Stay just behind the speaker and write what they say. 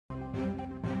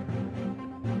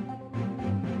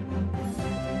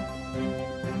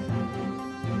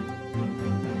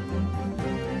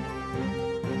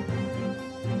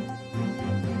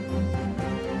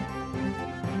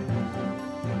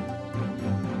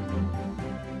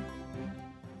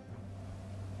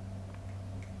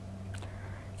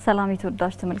ሰላም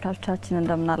የተወዳጅ ተመልካቾቻችን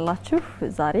እንደምን አላችሁ?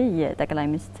 ዛሬ የጠቅላይ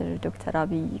ሚኒስትር ዶክተር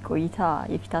አብይ ቆይታ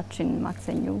የፊታችን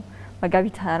ማክሰኞ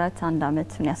መጋቢት 24 አንድ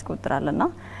አመቱን ያስቆጥራልና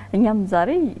እኛም ዛሬ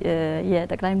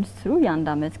የጠቅላይ ሚኒስትሩ የአንድ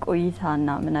አመት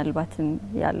ቆይታና ምናልባትም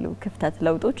ያሉ ክፍተት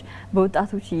ለውጦች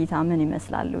በወጣቶች እይታ ምን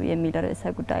ይመስላሉ የሚል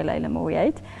ርዕሰ ጉዳይ ላይ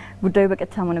ለመወያየት ጉዳዩ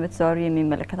በቀጥታ ሆነ በተዘዋዋሪ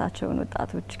የሚመለከታቸውን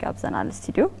ወጣቶች ጋብዘናል።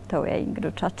 ስቱዲዮ ተወያይ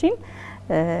እንግዶቻችን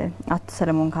አቶ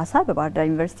ሰለሞን ካሳ በባህር ዳር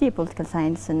ዩኒቨርሲቲ የፖለቲካል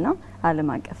ሳይንስ እና ዓለም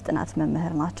አቀፍ ጥናት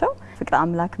መምህር ናቸው። ፍቅረ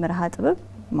አምላክ መርሃ ጥበብ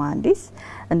መሐንዲስ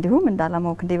እንዲሁም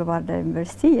እንዳላማው ክንዴ በባህር ዳር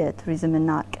ዩኒቨርሲቲ የቱሪዝም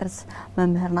እና ቅርስ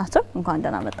መምህር ናቸው። እንኳን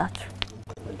ደህና መጣችሁ።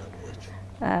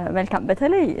 መልካም።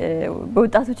 በተለይ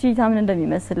በወጣቶች እይታ ምን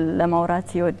እንደሚመስል ለማውራት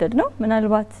ይወደድ ነው።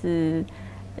 ምናልባት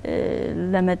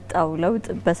ለመጣው ለውጥ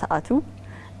በሰዓቱ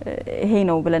ይሄ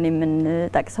ነው ብለን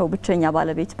የምንጠቅሰው ብቸኛ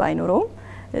ባለቤት ባይኖረው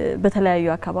በተለያዩ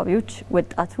አካባቢዎች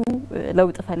ወጣቱ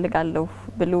ለውጥ ፈልጋለሁ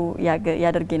ብሎ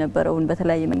ያደርግ የነበረውን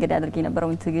በተለያየ መንገድ ያደርግ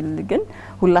የነበረውን ትግል ግን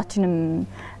ሁላችንም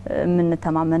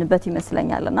የምንተማመንበት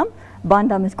ይመስለኛልና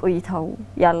በአንድ አመት ቆይታው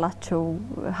ያላቸው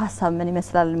ሀሳብ ምን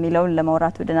ይመስላል የሚለውን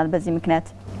ለማውራት ወደናል። በዚህ ምክንያት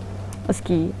እስኪ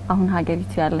አሁን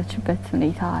ሀገሪቱ ያለችበት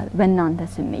ሁኔታ በእናንተ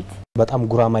ስሜት በጣም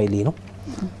ጉራማይሌ ነው።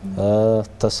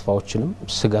 ተስፋዎችንም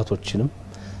ስጋቶችንም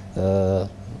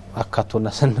አካቶና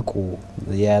ሰንቆ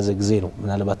የያዘ ጊዜ ነው።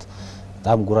 ምናልባት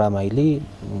በጣም ጉራማይሌ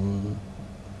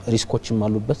ሪስኮችም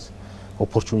አሉበት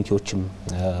ኦፖርቹኒቲዎችም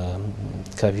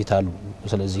ከፊት አሉ።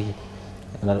 ስለዚህ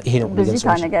ይሄ ነው ብዥታ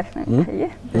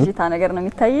ነገር ነው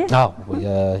የሚታየው። አዎ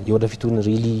የወደፊቱን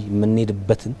ሪሊ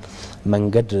የምንሄድበትን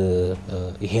መንገድ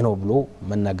ይሄ ነው ብሎ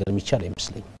መናገር የሚቻል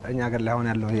አይመስለኝም። እኛ ሀገር ላይ አሁን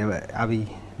ያለው አብይ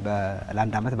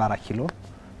በላንድ አመት በ4 ኪሎ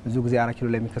ብዙ ጊዜ 4 ኪሎ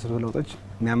ላይ የሚከሰቱ ለውጦች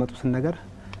የሚያመጡትን ነገር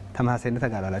ተማሳይነት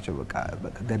ተጋላላቸው። በቃ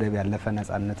ገደብ ያለፈ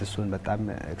ነጻነት እሱን በጣም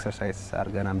ኤክሰርሳይዝ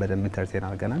አርገናን በደም ኢንተርቴን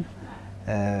አርገናን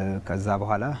ከዛ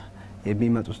በኋላ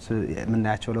የሚመጡት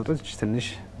የምናያቸው ለውጦች ትንሽ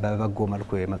በበጎ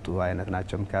መልኩ የመጡ አይነት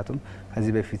ናቸው። ምክንያቱም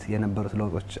ከዚህ በፊት የነበሩት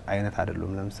ለውጦች አይነት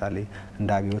አይደሉም። ለምሳሌ እንደ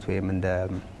አብዮት ወይም እንደ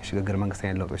ሽግግር መንግስት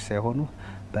አይነት ለውጦች ሳይሆኑ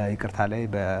በይቅርታ ላይ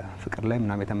በፍቅር ላይ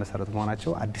ምናምን የተመሰረቱ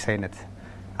መሆናቸው አዲስ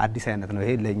አይነት ነው።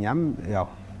 ይሄ ለኛም ያው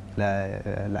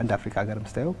ለአንድ አፍሪካ ሀገር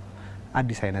መስታየው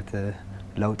አዲስ አይነት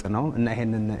ለውጥ ነው እና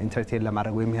ይሄንን ኢንተርቴን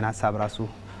ለማድረግ ወይም ይሄን ሀሳብ ራሱ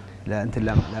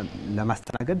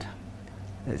ለማስተናገድ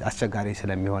አስቸጋሪ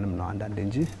ስለሚሆንም ነው አንዳንዴ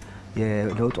እንጂ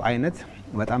የለውጡ አይነት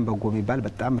በጣም በጎ የሚባል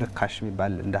በጣም ርካሽ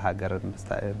የሚባል እንደ ሀገር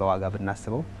በዋጋ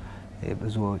ብናስበው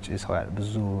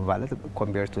ብዙ ማለት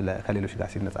ኮምፔር ቱ ከሌሎች ጋር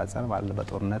ሲነጻጸር ማለት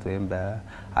በጦርነት ወይም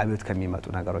በአብዮት ከሚመጡ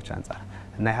ነገሮች አንፃር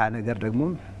እና ያ ነገር ደግሞ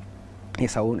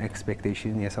የሰውን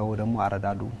ኤክስፔክቴሽን የሰው ደግሞ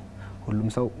አረዳዱ ሁሉም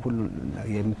ሰው ሁሉ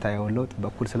የሚታየው ለውጥ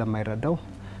በኩል ስለማይረዳው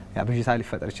ያ ብዥታ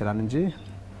ሊፈጠር ይችላል እንጂ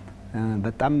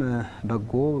በጣም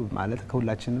በጎ ማለት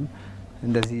ከሁላችንም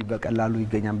እንደዚህ በቀላሉ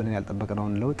ይገኛል ብለን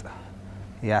ያልጠበቅነውን ለውጥ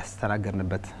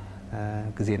ያስተናገርንበት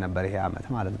ጊዜ ነበር ይሄ አመት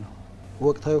ማለት ነው።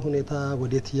 ወቅታዊ ሁኔታ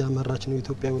ወዴት ያመራች ነው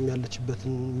ኢትዮጵያ ያለችበት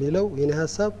የሚለው የኔ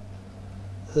ሀሳብ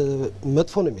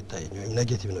መጥፎ ነው የሚታየኝ ወይም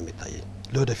ኔጌቲቭ ነው የሚታየኝ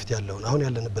ለወደፊት ያለውን አሁን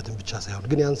ያለንበትን ብቻ ሳይሆን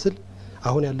ግን ያንስል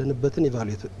አሁን ያለንበትን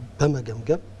ኢቫሉዌት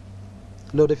በመገምገም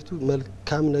ለወደፊቱ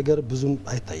መልካም ነገር ብዙም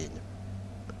አይታየኝም።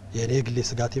 የኔ ግሌ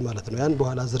ስጋቴ ማለት ነው። ያን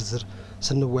በኋላ ዝርዝር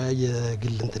ስንወያይ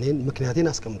የግል እንትኔን ምክንያቴን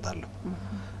አስቀምጣለሁ።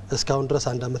 እስካሁን ድረስ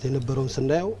አንድ አመት የነበረውን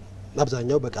ስናየው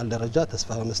አብዛኛው በቃል ደረጃ ተስፋ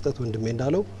በመስጠት ወንድሜ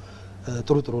እንዳለው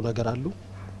ጥሩ ነገር አሉ፣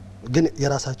 ግን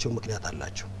የራሳቸው ምክንያት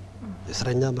አላቸው።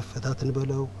 እስረኛ መፈታትን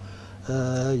በለው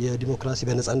የዲሞክራሲ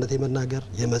በነጻነት የመናገር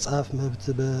የመጻፍ መብት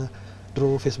በድሮ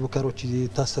ፌስቡከሮች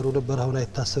ይታሰሩ ነበር አሁን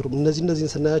አይታሰሩም።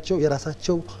 እነዚህን ስናያቸው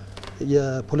የራሳቸው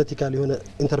የፖለቲካል የሆነ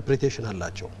ኢንተርፕሬቴሽን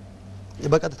አላቸው።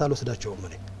 በቀጥታ አልወስዳቸውም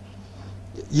ማለት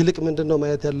ይልቅ ምንድነው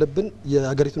ማየት ያለብን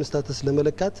የሀገሪቱን ስታተስ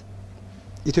ለመለካት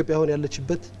ኢትዮጵያ አሁን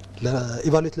ያለችበት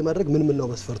ለኢቫሉዌት ለማድረግ ምን ነው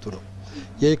መስፈርቱ ነው።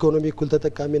 የኢኮኖሚ እኩል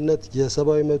ተጠቃሚነት፣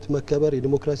 የሰብአዊ መብት መከበር፣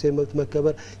 የዲሞክራሲያዊ መብት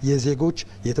መከበር፣ የዜጎች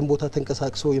የትም ቦታ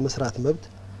ተንቀሳቅሶ የመስራት መብት፣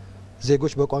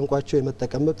 ዜጎች በቋንቋቸው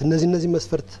የመጠቀም መብት እነዚህ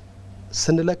መስፈርት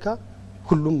ስንለካ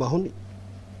ሁሉም አሁን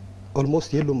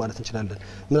ኦልሞስት የሉም ማለት እንችላለን።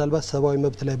 ምናልባት ሰብአዊ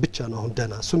መብት ላይ ብቻ ነው አሁን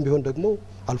ደና እሱም ቢሆን ደግሞ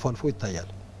አልፎ ይታያል።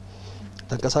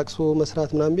 ተንቀሳቅሶ መስራት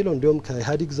ምናምን የሚለው እንዲሁም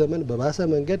ከኢህአዴግ ዘመን በባሰ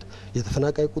መንገድ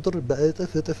የተፈናቃይ ቁጥር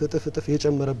በእጥፍ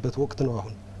የጨመረበት ወቅት ነው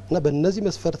አሁን እና በእነዚህ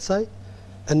መስፈርት ሳይ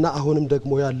እና አሁንም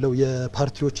ደግሞ ያለው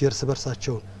የፓርቲዎች የእርስ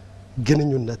በርሳቸውን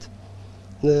ግንኙነት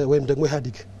ወይም ደግሞ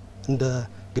ኢህአዴግ እንደ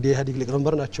እንግዲህ ኢህአዴግ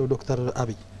ሊቀመንበር ናቸው ዶክተር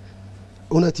አብይ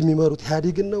እውነት የሚመሩት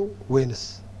ኢህአዴግን ነው ወይንስ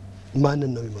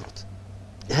ማንን ነው የሚመሩት?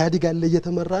 ኢህአዴግ አለ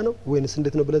እየተመራ ነው ወይንስ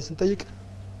እንዴት ነው ብለን ስንጠይቅ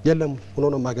የለም ሆኖ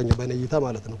ነው ማገኘው በእኔ እይታ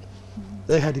ማለት ነው።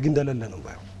 ኢህአዴግ እንደሌለ ነው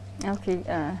ባይው ኦኬ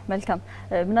መልካም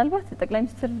ምናልባት ጠቅላይ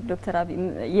ሚኒስትር ዶክተር አብይ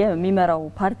የሚመራው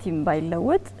ፓርቲም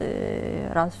ባይለወጥ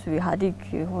ራሱ ኢህአዴግ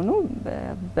ሆኖ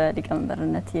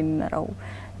በሊቀመንበርነት የሚመራው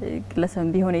ግለሰብ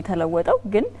ቢሆን የተለወጠው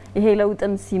ግን ይሄ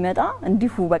ለውጥም ሲመጣ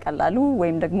እንዲሁ በቀላሉ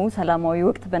ወይም ደግሞ ሰላማዊ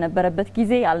ወቅት በነበረበት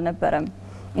ጊዜ አልነበረም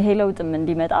ይሄ ለውጥም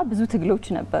እንዲመጣ ብዙ ትግሎች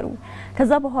ነበሩ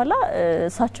ከዛ በኋላ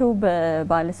እሳቸው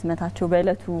በባለስመታቸው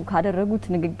በእለቱ ካደረጉት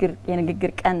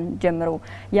የንግግር ቀን ጀምሮ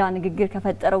ያ ንግግር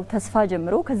ከፈጠረው ተስፋ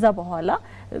ጀምሮ ከዛ በኋላ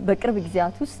በቅርብ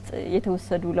ጊዜያት ውስጥ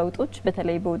የተወሰዱ ለውጦች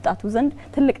በተለይ በወጣቱ ዘንድ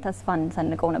ትልቅ ተስፋን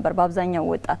ሰንቀው ነበር በአብዛኛው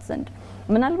ወጣት ዘንድ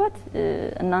ምናልባት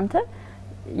እናንተ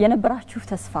የነበራችሁ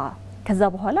ተስፋ ከዛ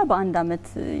በኋላ በአንድ አመት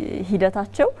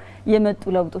ሂደታቸው የመጡ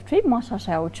ለውጦች ወይ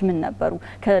ማሻሻያዎች ምን ነበሩ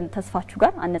ከተስፋችሁ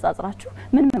ጋር አነጻጽራችሁ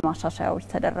ምን ማሻሻያዎች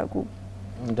ተደረጉ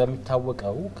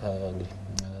እንደሚታወቀው ከእንግዲህ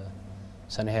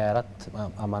ሰኔ 24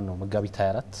 አማን ነው መጋቢት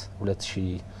 24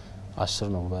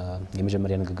 2010 ነው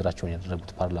የመጀመሪያ ንግግራቸውን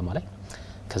ያደረጉት ፓርላማ ላይ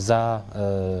ከዛ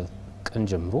ቀን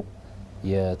ጀምሮ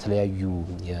የተለያዩ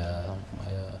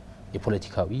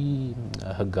የፖለቲካዊ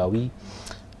ህጋዊ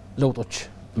ለውጦች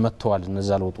መጥተዋል እነዛ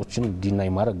ለውጦችን ዲናይ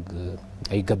ማድረግ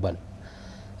አይገባንም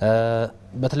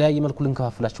በተለያየ መልኩ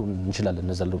ልንከፋፍላቸው እንችላለን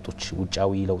እነዛ ለውጦች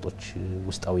ውጫዊ ለውጦች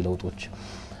ውስጣዊ ለውጦች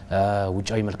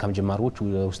ውጫዊ መልካም ጅማሮች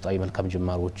ውስጣዊ መልካም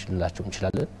ጅማሮች እንላቸው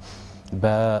እንችላለን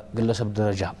በግለሰብ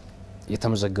ደረጃ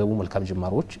የተመዘገቡ መልካም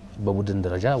ጅማሮች በቡድን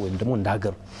ደረጃ ወይም ደግሞ እንደ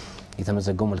ሀገር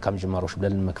የተመዘገቡ መልካም ጅማሮች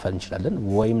ብለን መክፈል እንችላለን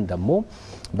ወይም ደግሞ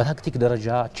በታክቲክ ደረጃ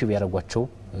አቺቭ ያደረጓቸው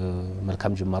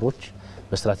መልካም ጅማሮች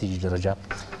በስትራቴጂ ደረጃ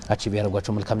አቺቭ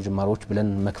ያደረጓቸው መልካም ጅማሮች ብለን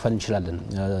መክፈል እንችላለን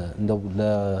እንደው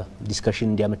ለዲስከሽን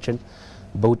እንዲያመቸን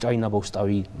በውጫዊና በውስጣዊ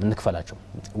እንክፈላቸው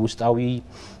ውስጣዊ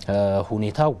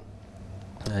ሁኔታው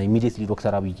ኢሚዲየትሊ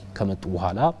ዶክተር አብይ ከመጡ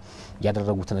በኋላ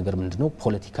ያደረጉት ነገር ምንድነው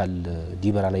ፖለቲካል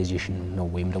ሊበራላይዜሽን ነው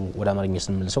ወይም ደግሞ ወደ አማርኛ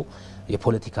ስንመልሰው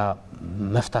የፖለቲካ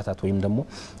መፍታታት ወይም ደግሞ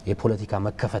የፖለቲካ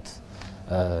መከፈት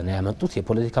ነው ያመጡት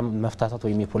የፖለቲካ መፍታታት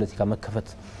ወይም የፖለቲካ መከፈት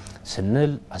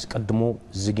ስንል አስቀድሞ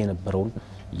ዝግ የነበረውን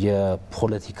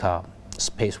የፖለቲካ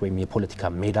ስፔስ ወይም የፖለቲካ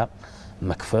ሜዳ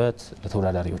መክፈት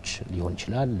ለተወዳዳሪዎች ሊሆን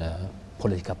ይችላል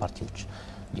ለፖለቲካ ፓርቲዎች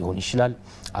ሊሆን ይችላል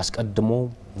አስቀድሞ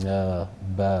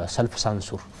በሰልፍ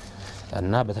ሳንሱር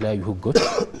እና በተለያዩ ህጎች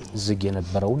ዝግ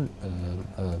የነበረውን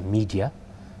ሚዲያ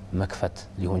መክፈት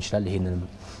ሊሆን ይችላል ይሄንንም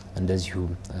እንደዚሁ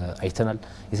አይተናል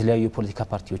የተለያዩ የፖለቲካ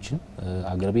ፓርቲዎችን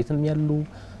አገር ቤትም ያሉ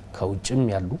ከውጭም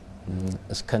ያሉ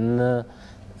እስከነ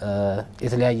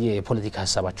የተለያየ የፖለቲካ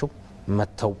ሐሳባቸው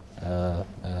መተው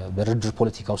በድርድር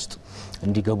ፖለቲካ ውስጥ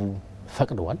እንዲገቡ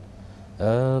ፈቅደዋል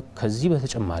ከዚህ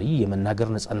በተጨማሪ የመናገር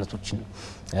ነጻነቶችን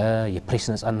የፕሬስ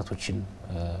ነጻነቶችን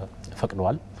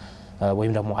ፈቅደዋል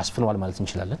ወይም ደግሞ አስፍነዋል ማለት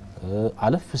እንችላለን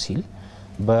አለፍ ሲል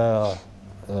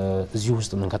በዚህ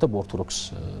ውስጥ ምንከተው በኦርቶዶክስ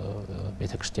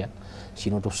ቤተክርስቲያን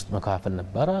ሲኖዶስ ውስጥ መካፈል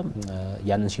ነበር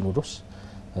ያንን ሲኖዶስ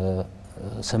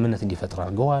ስምምነት እንዲፈጥር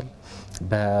አድርገዋል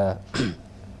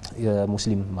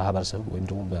የሙስሊም ማህበረሰብ ወይም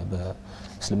ደግሞ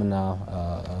በእስልምና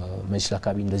መጅሊስ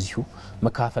አካባቢ እንደዚሁ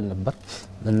መካፈል ነበር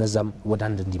እነዛም ወደ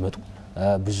አንድ እንዲመጡ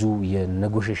ብዙ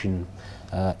የኔጎሺዬሽን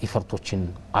ኢፈርቶችን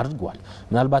አድርገዋል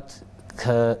ምናልባት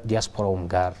ከዲያስፖራውም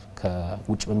ጋር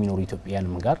ከውጭ በሚኖሩ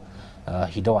ኢትዮጵያውያንም ጋር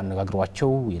ሂደው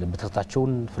አነጋግሯቸው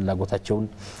የልብታቸውን ፍላጎታቸውን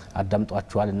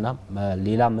አዳምጧቸዋልና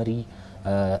ሌላ መሪ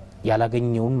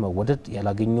ያላገኘውን መወደድ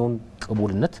ያላገኘውን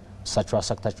ቅቡልነት እሳቸው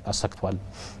አሳክቷል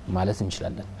ማለት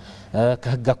እንችላለን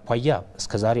ከህግ አኳያ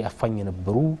እስከዛሬ አፋኝ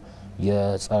የነበሩ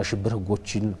የጸረ ሽብር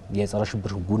ህጎችን የጸረ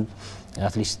ሽብር ህጉን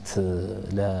አትሊስት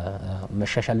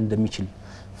ለመሻሻል እንደሚችል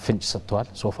ፍንጭ ሰጥተዋል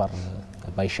ሶፋር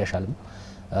ባይሻሻልም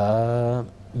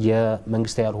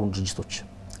የመንግስታዊ ያልሆኑ ድርጅቶች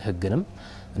ህግንም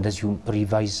እንደዚሁ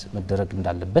ሪቫይዝ መደረግ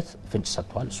እንዳለበት ፍንጭ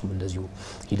ሰጥተዋል እሱም እንደዚሁ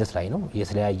ሂደት ላይ ነው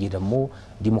የተለያየ ደግሞ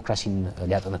ዲሞክራሲን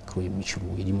ሊያጠነክሩ የሚችሉ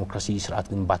የዲሞክራሲ ስርዓት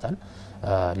ግንባታን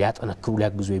ሊያጠነክሩ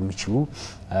ሊያግዙ የሚችሉ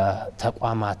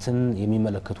ተቋማትን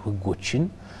የሚመለከቱ ህጎችን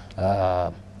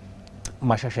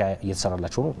ማሻሻያ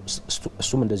እየተሰራላቸው ነው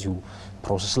እሱም እንደዚሁ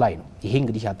ፕሮሰስ ላይ ነው ይሄ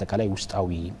እንግዲህ አጠቃላይ ውስጣዊ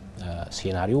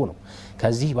ሴናሪዮ ነው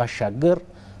ከዚህ ባሻገር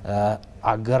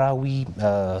አገራዊ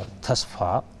ተስፋ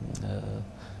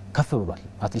ከፍ ብሏል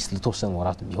አትሊስት ለተወሰነ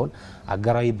ወራት ቢሆን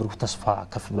አገራዊ ብሩህ ተስፋ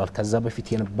ከፍ ብሏል ከዛ በፊት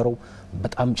የነበረው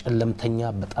በጣም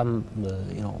ጨለምተኛ በጣም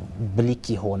ብሊክ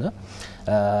የሆነ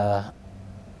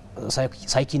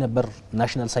ሳይኪ ነበር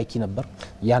ናሽናል ሳይኪ ነበር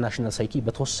ያ ናሽናል ሳይኪ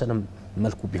በተወሰነ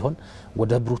መልኩ ቢሆን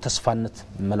ወደ ብሩህ ተስፋነት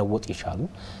መለወጥ የቻሉ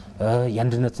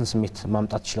የአንድነትን ስሜት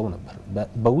ማምጣት ይችላል ነበር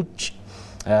በውጭ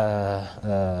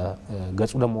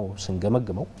ገጹ ደግሞ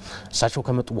ስንገመግመው እሳቸው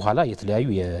ከመጡ በኋላ የተለያዩ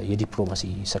የዲፕሎማሲ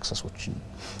ሰክሰሶችን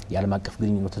የዓለም አቀፍ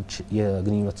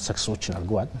ግንኙነት ሰክሰሶችን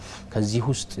አድርገዋል። ከዚህ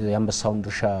ውስጥ የአንበሳውን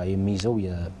ድርሻ የሚይዘው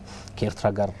ከኤርትራ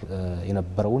ጋር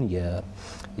የነበረውን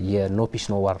የኖ ፒስ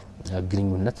ኖ ዋር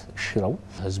ግንኙነት ሽረው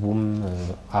ህዝቡም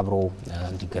አብሮ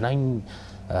እንዲገናኝ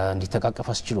እንዲተቃቀፍ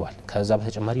አስችሏል። ከዛ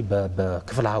በተጨማሪ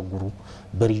በክፍለ አህጉሩ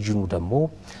በሪጅኑ ደግሞ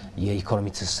የኢኮኖሚ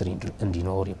ትስስር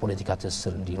እንዲኖር የፖለቲካ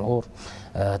ትስስር እንዲኖር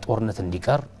ጦርነት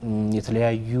እንዲቀር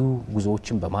የተለያዩ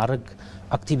ጉዞዎችን በማድረግ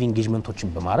አክቲቭ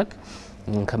ኢንጌጅመንቶችን በማድረግ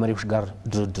ከመሪዎች ጋር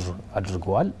ድርድር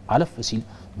አድርገዋል። አለፍ ሲል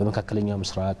በመካከለኛው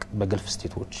ምስራቅ በገልፍ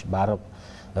ስቴቶች በአረብ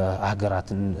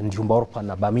ሀገራትን እንዲሁም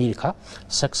በአውሮፓና በአሜሪካ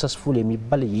ሰክሰስፉል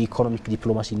የሚባል የኢኮኖሚክ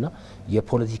ዲፕሎማሲና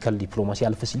የፖለቲካል ዲፕሎማሲ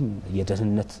አለፍ ሲል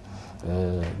የደህንነት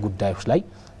ጉዳዮች ላይ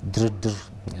ድርድር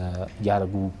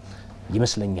ያረጉ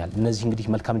ይመስለኛል። እነዚህ እንግዲህ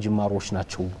መልካም ጅማሮች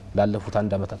ናቸው ላለፉት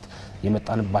አንድ አመታት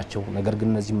የመጣንባቸው። ነገር ግን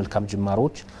እነዚህ መልካም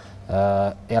ጅማሮች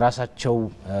የራሳቸው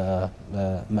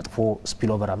መጥፎ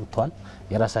ስፒልኦቨር አምጥተዋል፣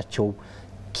 የራሳቸው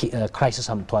ክራይሲስ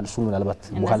አምጥተዋል። እሱ ምናልባት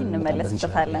በኋላ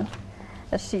እንመለስበታለን።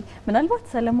 እሺ ምናልባት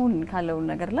ሰለሞን ካለው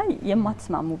ነገር ላይ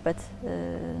የማትስማሙበት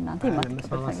እናንተ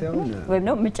የማትስማሙበት ወይም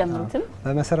ነው የምጨምሩትም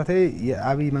በመሰረታዊ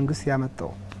የአብይ መንግስት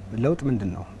ያመጣው ለውጥ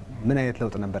ምንድነው? ምን አይነት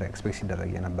ለውጥ ነበር ኤክስፔክት ሲደረግ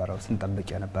የነበረው ስንጠብቅ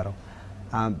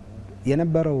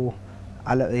የነበረው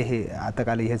ይሄ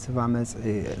አጠቃላይ የህዝብ አመጽ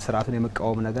ስርዓቱን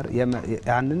የመቃወም ነገር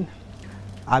ያንን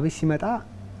አብይ ሲመጣ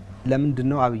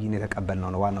ለምንድነው አብይን የተቀበልነው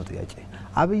ነው ዋናው ጥያቄ።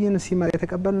 አብይን ሲመጣ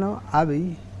የተቀበልነው አብይ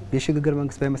የሽግግር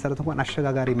መንግስት በመሰረቱ እንኳን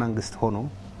አሸጋጋሪ መንግስት ሆኖ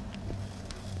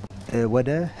ወደ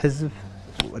ህዝብ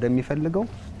ወደሚፈልገው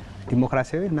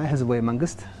ዲሞክራሲያዊና ህዝባዊ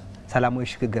መንግስት ሰላማዊ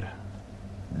ሽግግር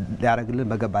ሊያረግልን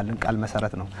በገባልን ቃል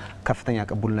መሰረት ነው ከፍተኛ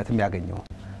ቅቡልነትም ያገኘው።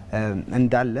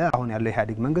 እንዳለ አሁን ያለው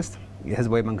ኢህአዴግ መንግስት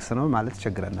የህዝባዊ መንግስት ነው ማለት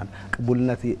ይቸግረናል።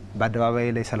 ቅቡልነት በአደባባይ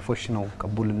ላይ ሰልፎች ነው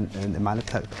ቅቡል ማለት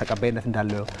ተቀባይነት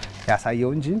እንዳለው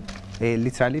ያሳየው እንጂ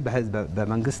ሊትራሊ በህዝብ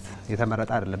በመንግስት የተመረጠ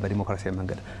አይደለም በዲሞክራሲያዊ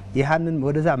መንገድ። ይሃንን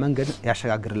ወደዛ መንገድ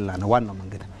ያሸጋግርልናል። ዋናው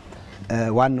መንገድ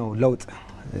ዋናው ለውጥ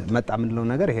መጣ ምንለው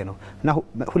ነገር ይሄ ነው እና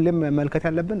ሁሌም መልከት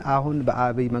ያለብን አሁን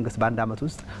በአብይ መንግስት በአንድ አመት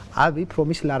ውስጥ አብይ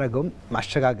ፕሮሚስ ላረገው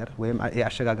ማሸጋገር ወይም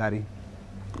የአሸጋጋሪ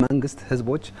መንግስት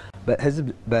ህዝቦች በህዝብ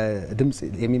በድምጽ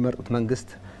የሚመርጡት መንግስት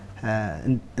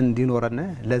እንዲኖርና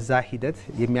ለዛ ሂደት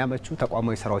የሚያመቹ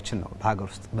ተቋማዊ ስራዎችን ነው በሀገር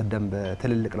ውስጥ በደንብ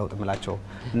ትልልቅ ለውጥ ምላቸው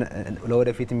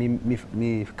ለወደፊት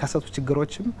የሚከሰቱ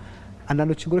ችግሮችም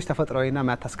አንዳንዶች ችግሮች ተፈጥሯዊና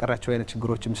ማታስቀራቸው አይነት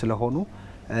ችግሮችም ስለሆኑ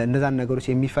እነዛን ነገሮች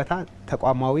የሚፈታ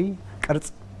ተቋማዊ ቅርጽ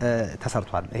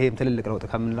ተሰርቷል። ይሄም ትልልቅ ለውጥ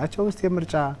ከምንላቸው ውስጥ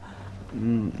የምርጫ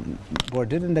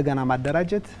ቦርድን እንደገና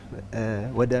ማደራጀት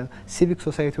ወደ ሲቪክ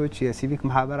ሶሳይቲዎች የሲቪክ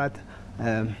ማህበራት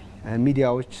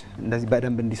ሚዲያዎች እንደዚህ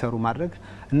በደንብ እንዲሰሩ ማድረግ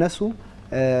እነሱ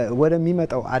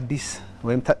ወደሚመጣው አዲስ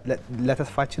ወይም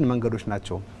ለተስፋችን መንገዶች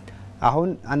ናቸው። አሁን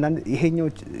አንዳንድ ይሄኛው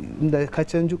እንደ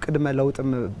ከቸንጁ ቅድመ ለውጥም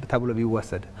ተብሎ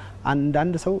ቢወሰድ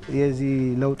አንዳንድ ሰው የዚህ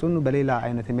ለውጡን በሌላ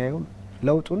አይነት የሚያየው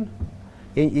ለውጡን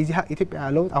የዚህ ኢትዮጵያ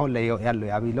ለውጥ አሁን ላይ ያለው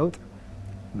የአብይ ለውጥ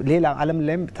ሌላ ዓለም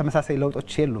ላይም ተመሳሳይ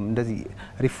ለውጦች የሉም። እንደዚህ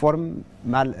ሪፎርም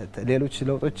ሌሎች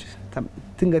ለውጦች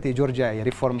ድንገት የጆርጂያ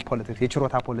የሪፎርም ፖለቲክስ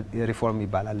የችሮታ ሪፎርም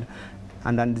ይባላል።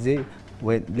 አንዳንድ ጊዜ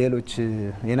ወይ ሌሎች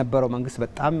የነበረው መንግስት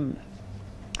በጣም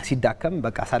ሲዳከም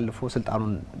በቃ አሳልፎ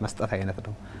ስልጣኑን መስጠት አይነት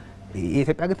ነው።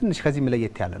 የኢትዮጵያ ግን ትንሽ ከዚህ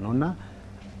መለየት ያለ ነውና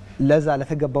ለዛ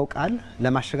ለተገባው ቃል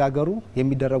ለማሸጋገሩ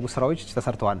የሚደረጉ ስራዎች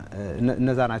ተሰርተዋል።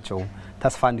 እነዛ ናቸው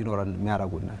ተስፋ እንዲኖረን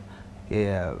የሚያረጉና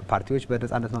የፓርቲዎች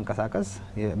በነጻነት መንቀሳቀስ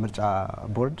የምርጫ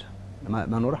ቦርድ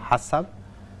መኖር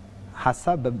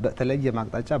ሀሳብ በተለየ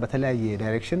ማቅጣጫ በተለያየ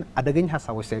ዳይሬክሽን አደገኛ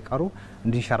ሀሳቦች ሳይቀሩ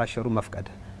እንዲንሸራሸሩ መፍቀድ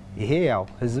ይሄ ያው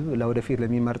ህዝብ ለወደፊት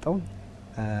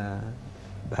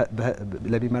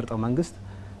ለሚመርጠው መንግስት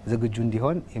ዝግጁ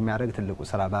እንዲሆን የሚያደርግ ትልቁ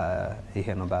ስራ ይሄ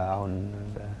ነው። በአሁን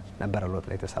በነበረ ለውጥ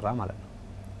ላይ ተሰራ ማለት ነው።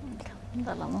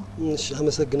 እሺ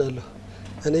አመሰግናለሁ።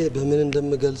 እኔ በምን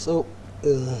እንደምገልጸው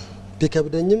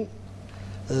ቢከብደኝም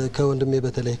ከወንድሜ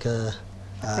በተለይ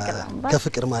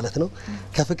ከፍቅር ማለት ነው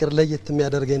ከፍቅር ለየት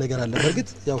የሚያደርገኝ ነገር አለ። በርግጥ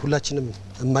ያው ሁላችንም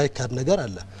የማይካድ ነገር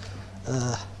አለ።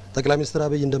 ጠቅላይ ሚኒስትር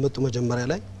አብይ እንደመጡ መጀመሪያ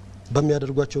ላይ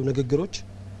በሚያደርጓቸው ንግግሮች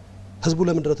ህዝቡ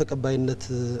ለምንድነው ተቀባይነት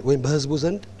ወይም በህዝቡ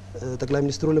ዘንድ ጠቅላይ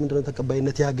ሚኒስትሩ ለምንድነው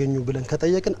ተቀባይነት ያገኙ ብለን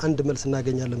ከጠየቅን አንድ መልስ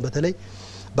እናገኛለን። በተለይ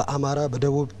በአማራ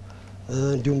በደቡብ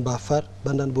እንዲሁም በአፋር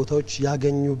በአንዳንድ ቦታዎች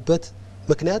ያገኙበት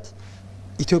ምክንያት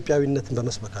ኢትዮጵያዊነትን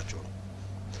በመስበካቸው ነው።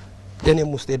 እኔም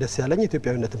ውስጥ ደስ ያለኝ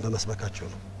ኢትዮጵያዊነትን በመስበካቸው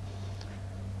ነው።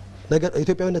 ነገር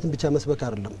ኢትዮጵያዊነትን ብቻ መስበክ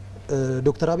አይደለም።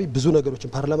 ዶክተር አብይ ብዙ ነገሮችን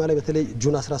ፓርላማ ላይ በተለይ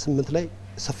ጁን 18 ላይ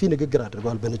ሰፊ ንግግር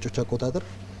አድርገዋል። በነጮች አቆጣጠር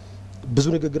ብዙ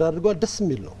ንግግር አድርገዋል። ደስ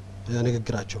የሚል ነው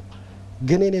ንግግራቸው።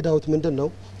 ግን እኔ ዳውት ምንድነው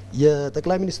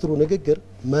የጠቅላይ ሚኒስትሩ ንግግር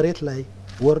መሬት ላይ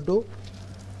ወርዶ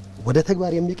ወደ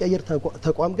ተግባር የሚቀየር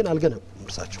ተቋም ግን አልገነቡም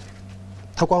እርሳቸው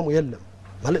ተቋሙ የለም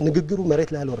ማለት ንግግሩ መሬት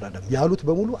ላይ አልወረደም ያሉት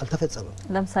በሙሉ አልተፈጸመም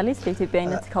ለምሳሌ ስለ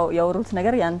ኢትዮጵያዊነት ያወሩት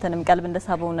ነገር ያንተንም ቀልብ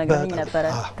እንደሳበው ነገር ነበር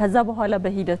ከዛ በኋላ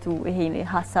በሂደቱ ይሄ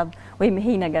ሐሳብ ወይም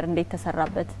ይሄ ነገር እንዴት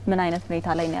ተሰራበት ምን አይነት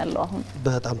ሁኔታ ላይ ነው ያለው አሁን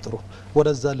በጣም ጥሩ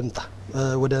ወደዛ ልምጣ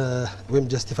ወደ ወይም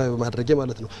ጀስቲፋይ በማድረጌ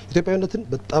ማለት ነው ኢትዮጵያዊነትን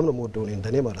በጣም ነው የምወደው እኔ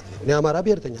እንደኔ ማለት ነው እኔ አማራ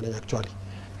ብሔርተኛ ነኝ አክቹአሊ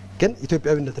ግን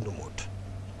ኢትዮጵያዊነትን ነው የምወደው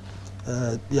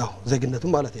ያው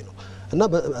ዜግነቱም ማለት ነው እና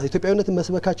ኢትዮጵያዊነትን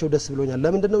መስበካቸው ደስ ብሎኛል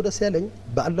ለምንድን ነው ደስ ያለኝ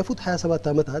ባለፉት 27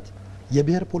 አመታት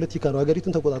የብሔር ፖለቲካ ነው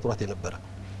ሀገሪቱን ተቆጣጥሯት የነበረ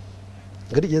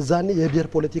እንግዲህ የዛኔ የብሔር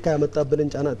ፖለቲካ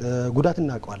ያመጣብንን ጫና ጉዳት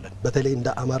እናውቀዋለን በተለይ እንደ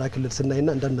አማራ ክልል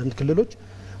ስናይና አንዳንድ ክልሎች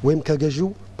ወይም ከገዢው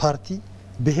ፓርቲ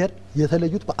ብሔር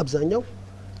የተለዩት በአብዛኛው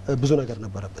ብዙ ነገር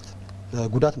ነበረበት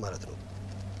ጉዳት ማለት ነው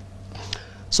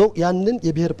ሶ ያንን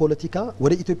የብሔር ፖለቲካ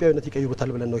ወደ ኢትዮጵያዊነት ይቀይሩታል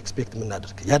ብለን ነው ኤክስፔክት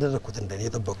የምናደርግ ያደረኩት እንደኔ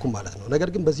የጠበቅኩ ማለት ነው ነገር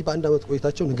ግን በዚህ በአንድ አመት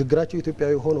ቆይታቸው ንግግራቸው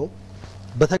ኢትዮጵያዊ ሆኖ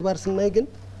በተግባር ስናይ ግን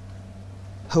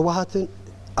ህወሓትን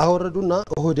አወረዱና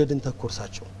ኦህዴድን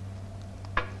ተኮርሳቸው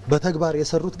በተግባር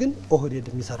የሰሩት ግን ኦህዴድ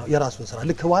የሚሰራው የራሱን ስራ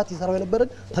ልክ ህወሓት ይሰራው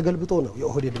የነበረን ተገልብጦ ነው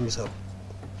የኦህዴድ የሚሰሩ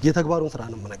የተግባሩን ስራ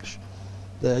ነው መነቅሽ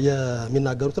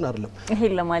የሚናገሩትን አይደለም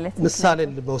ይሄን ለማለት ምሳሌ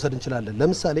መውሰድ እንችላለን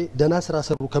ለምሳሌ ደና ስራ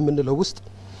ሰሩ ከምንለው ውስጥ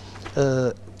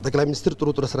ጠቅላይ ሚኒስትር ጥሩ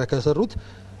ስራ ከሰሩት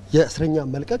የእስረኛ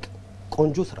መልቀቅ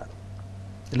ቆንጆ ስራ ነው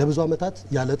ለብዙ አመታት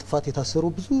ያለ ጥፋት የታሰሩ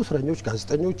ብዙ እስረኞች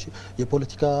ጋዜጠኞች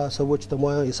የፖለቲካ ሰዎች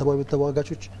የሰብአዊ መብት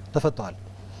ተሟጋቾች ተፈተዋል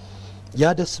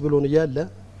ያ ደስ ብሎን ያለ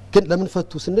ግን ለምን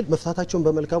ፈቱ ስንል መፍታታቸውን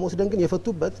በመልካም ወስደን ግን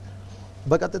የፈቱበት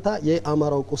በቀጥታ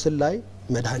የአማራው ቁስል ላይ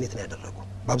መድኃኒት ነው ያደረጉ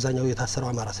በአብዛኛው የታሰረው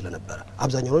አማራ ስለነበረ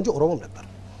አብዛኛው እንጂ ኦሮሞም ነበር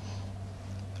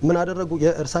ምን አደረጉ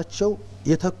የእርሳቸው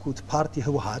የተኩት ፓርቲ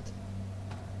ህወሓት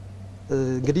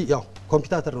እንግዲህ ያው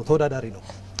ኮምፒውተር ነው ተወዳዳሪ ነው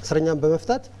እስረኛን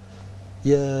በመፍታት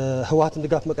የህወሓትን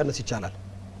ድጋፍ መቀነስ ይቻላል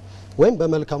ወይም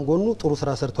በመልካም ጎኑ ጥሩ ስራ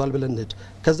ሰርተዋል ብለን እንሂድ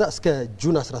ከዛ እስከ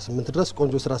ጁን 18 ድረስ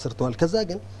ቆንጆ ስራ ሰርተዋል ከዛ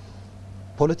ግን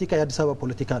ፖለቲካ የአዲስ አበባ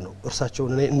ፖለቲካ ነው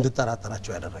እርሳቸውን እኔ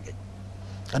እንድጠራጠራቸው ያደረገኝ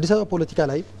አዲስ አበባ ፖለቲካ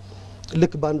ላይ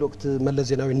ልክ በአንድ ወቅት መለስ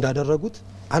ዜናዊ እንዳደረጉት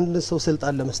አንድ ሰው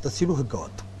ስልጣን ለመስጠት ሲሉ ህግ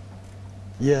አወጡ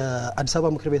የአዲስ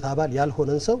አበባ ምክር ቤት አባል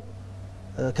ያልሆነን ሰው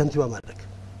ከንቲባ ማድረግ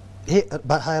ይሄ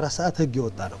በ24 ሰዓት ህግ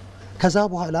ይወጣ ነው ከዛ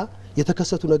በኋላ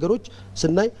የተከሰቱ ነገሮች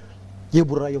ስናይ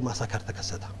የቡራዮ ማሳካር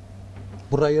ተከሰተ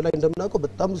ቡራዮ ላይ እንደምናውቀው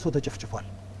በጣም ብዙ ሰው ተጨፍጭፏል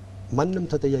ማንንም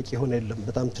ተጠያቂ ሆነ የለም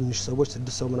በጣም ትንሽ ሰዎች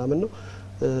 6 ሰው ምናምን ነው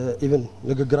ኢቭን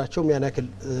ንግግራቸው ያን ያክል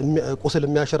ቁስል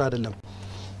የሚያሽር አይደለም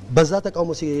በዛ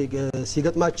ተቃውሞ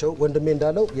ሲገጥማቸው ወንድሜ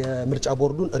እንዳለው የምርጫ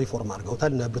ቦርዱን ሪፎርም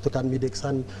አድርገውታል እና ብርቱካን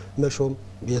ሚደቅሳን መሾም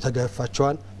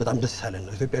የተገፋቸዋን በጣም ደስ ያለን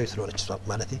ነው ኢትዮጵያዊ ስለሆነች እሷ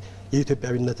ማለት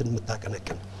የኢትዮጵያዊነትን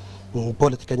የምታቀነቅን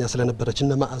ፖለቲከኛ ስለነበረች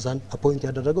እና ማዕዛን አፖይንት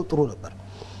ያደረገው ጥሩ ነበር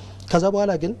ከዛ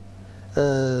በኋላ ግን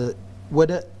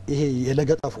ወደ ይሄ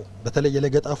የለገጣፉ በተለይ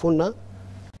የለገጣፉና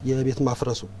የቤት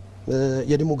ማፍረሱ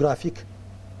የዲሞግራፊክ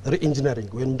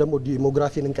ሪኢንጂነሪንግ ወይም ደግሞ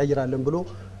ዲሞግራፊን እንቀይራለን ብሎ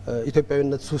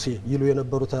ኢትዮጵያዊነት ሱሴ ይሉ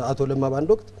የነበሩት አቶ ለማ ባንድ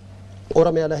ወቅት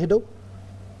ኦሮሚያ ላይ ሄደው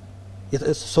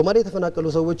ሶማሌ የተፈናቀሉ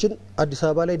ሰዎችን አዲስ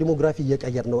አበባ ላይ ዲሞግራፊ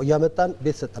እየቀየር ነው እያመጣን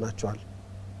ቤት ሰጠናቸዋል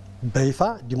በይፋ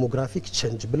ዲሞግራፊክ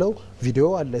ቼንጅ ብለው ቪዲዮ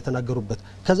አለ የተናገሩበት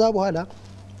ከዛ በኋላ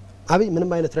አብይ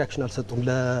ምንም አይነት ሪአክሽን አልሰጡም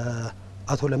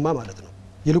ለአቶ ለማ ማለት ነው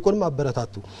ይልቁንም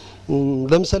አበረታቱ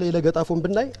ለምሳሌ ለገጣፎን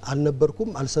ብናይ አልነበርኩም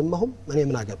አልሰማሁም እኔ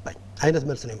ምን አገባኝ አይነት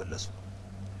መልስ ነው የመለሱ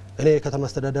እኔ ከተማ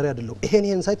አስተዳዳሪ አይደለም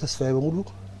ይሄን ሳይ ተስፋዬ በሙሉ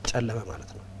ጨለመ ማለት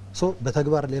ነው ሶ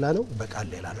በተግባር ሌላ ነው በቃል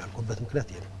ሌላ ነው ያልኩበት ምክንያት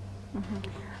ይሄ ነው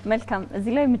መልካም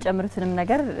እዚህ ላይ የምጨምሩትንም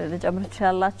ነገር ልጨምሩ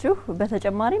ትችላላችሁ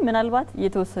በተጨማሪ ምናልባት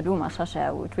የተወሰዱ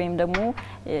ማሻሻያዎች ወይም ደግሞ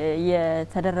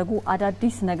የተደረጉ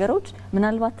አዳዲስ ነገሮች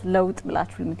ምናልባት ለውጥ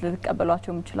ብላችሁ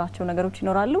ልትቀበሏቸው የምትችላቸው ነገሮች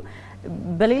ይኖራሉ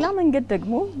በሌላ መንገድ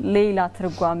ደግሞ ሌላ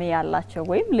ትርጓሜ ያላቸው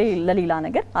ወይም ለሌላ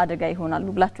ነገር አደጋ ይሆናሉ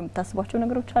ብላችሁ የምታስቧቸው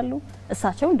ነገሮች አሉ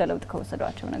እሳቸው እንደ ለውጥ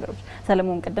ከወሰዷቸው ነገሮች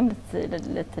ሰለሞን ቀደም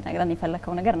ልትነግረን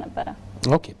የፈለከው ነገር ነበረ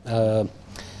ኦኬ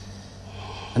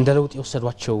እንደ ለውጥ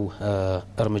የወሰዷቸው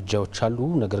እርምጃዎች አሉ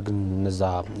ነገር ግን እነዛ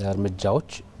እርምጃዎች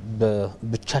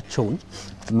በብቻቸውን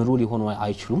ምሉ ሊሆኑ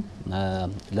አይችሉም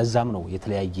ለዛም ነው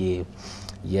የተለያየ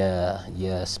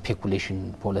የስፔኩሌሽን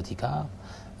ፖለቲካ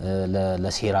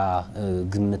ለሴራ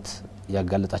ግምት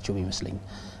ያጋለጣቸው ይመስለኝ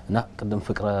እና ቅድም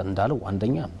ፍቅረ እንዳለው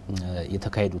አንደኛ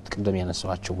የተካሄዱት ቅድም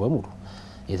ያነሳዋቸው በሙሉ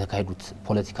የተካሄዱት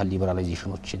ፖለቲካል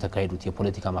ሊበራላይዜሽኖች የተካሄዱት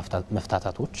የፖለቲካ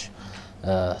መፍታታቶች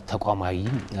ተቋማዊ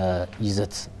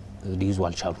ይዘት ሊይዙ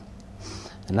አልቻሉ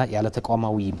እና ያለ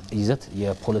ተቋማዊ ይዘት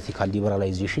የፖለቲካል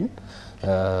ሊበራላይዜሽን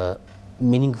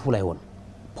ሚኒንግፉል አይሆንም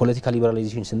ፖለቲካል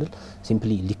ሊበራላይዜሽን ስንል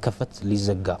ሲምፕሊ ሊከፈት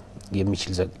ሊዘጋ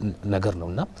የሚችል ነገር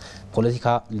ነውና ፖለቲካ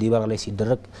ሊበራላይዝ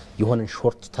ሲደረግ የሆነ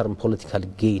ሾርት ተርም ፖለቲካል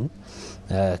ጌን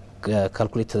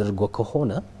ካልኩሌት ተደርጎ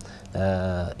ከሆነ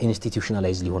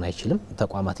ኢንስቲትዩሽናላይዝ ሊሆን አይችልም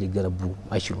ተቋማት ሊገነቡ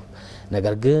አይችሉም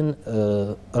ነገር ግን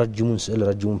ረጅሙን ስዕል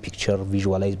ረጅሙን ፒክቸር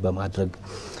ቪዥዋላይዝ በማድረግ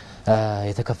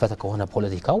የተከፈተ ከሆነ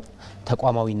ፖለቲካው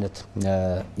ተቋማዊነት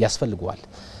ያስፈልገዋል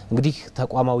እንግዲህ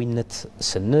ተቋማዊነት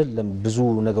ስንል ብዙ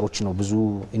ነገሮች ነው ብዙ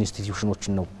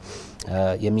ኢንስቲትዩሽኖችን ነው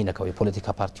የሚነካው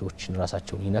የፖለቲካ ፓርቲዎችን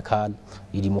ራሳቸውን ይነካል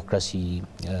የዲሞክራሲ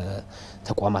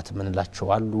ተቋማት ምንላቸው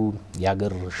አሉ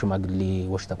የሀገር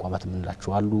ሽማግሌዎች ተቋማት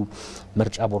ምንላቸው አሉ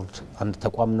ምርጫ ቦርድ አንድ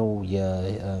ተቋም ነው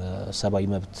የሰብአዊ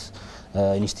መብት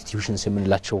ኢንስቲትዩሽንስ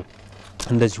ምንላቸው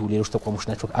እንደዚሁ ሌሎች ተቋሞች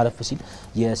ናቸው አለፍ ሲል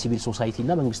የሲቪል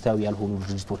ሶሳይቲና መንግስታዊ ያልሆኑ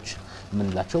ድርጅቶች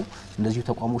ምንላቸው እንደዚሁ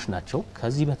ተቋሞች ናቸው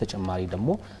ከዚህ በተጨማሪ ደግሞ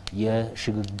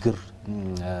የሽግግር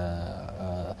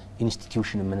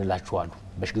ኢንስቲትዩሽን ምንላቸው አሉ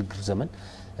በሽግግር ዘመን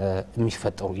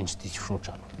የሚፈጠሩ ኢንስቲትዩሽኖች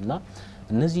አሉ እና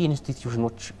እነዚህ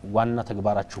ኢንስቲትዩሽኖች ዋና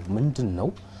ተግባራቸው ምንድነው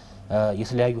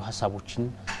የተለያዩ ሀሳቦችን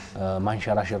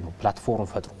ማንሸራሸር ነው ፕላትፎርም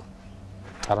ፈጥሮ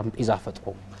ጠረጴዛ ፈጥሮ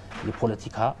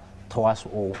የፖለቲካ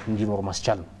ተዋስኦ እንዲኖር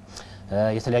ማስቻል ነው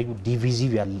የተለያዩ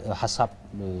ዲቪዚቭ ያለ ሐሳብ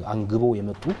አንግቦ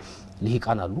የመጡ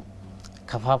ልሂቃን አሉ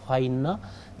ከፋፋይና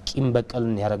ቂም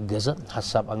በቀልን ያረገዘ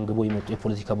ሐሳብ አንግቦ የመጡ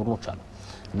የፖለቲካ ቡድኖች አሉ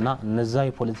እና እነዛ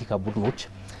የፖለቲካ ቡድኖች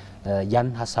ያን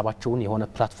ሐሳባቸውን የሆነ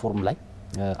ፕላትፎርም ላይ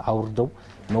አውርደው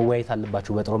መወያየት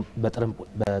አለባቸው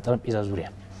በጠረጴዛ ዙሪያ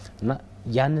እና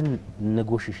ያንን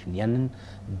ኔጎሺዬሽን ያንን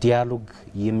ዲያሎግ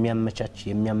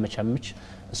የሚያመቻምች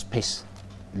ስፔስ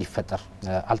ሊፈጠር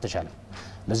አልተቻለም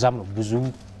ለዛም ነው ብዙ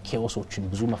ኬኦሶችን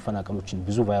ብዙ መፈናቀሎችን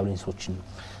ብዙ ቫዮለንሶችን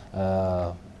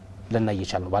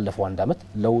ለናየቻል ነው ባለፈው አንድ አመት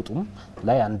ለውጡም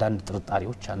ላይ አንዳንድ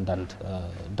ጥርጣሬዎች አንዳንድ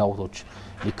ዳውቶች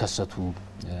ሊከሰቱ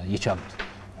የቻሉት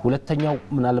ሁለተኛው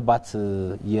ምናልባት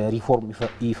የሪፎርም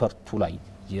ኢፈርቱ ላይ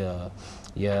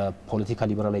የፖለቲካ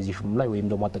ሊበራላይዜሽኑ ላይ ወይም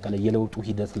ደግሞ አጠቃላይ የለውጡ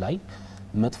ሂደት ላይ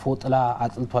መጥፎ ጥላ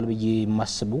አጥልቷል በየ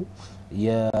ማስቡ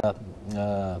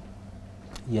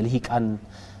የልሂቃን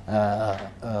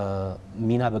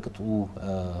ሚና በቅጡ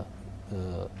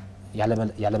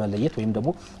ያለመለየት ወይም ደግሞ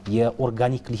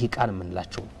የኦርጋኒክ ልሂቃን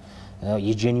ምንላቸው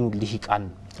የጄኒውን ልሂቃን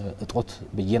እጦት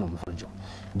በየ ነው መፈርጀው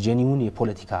ጄኒውን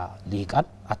የፖለቲካ ልሂቃን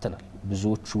አተናል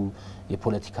ብዙዎቹ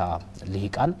የፖለቲካ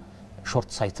ልሂቃን ሾርት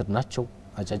ሳይትድ ናቸው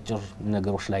አጫጭር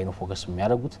ነገሮች ላይ ነው ፎከስ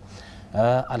የሚያደርጉት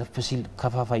አለፍ ሲል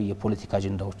ከፋፋይ የፖለቲካ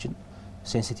አጀንዳዎችን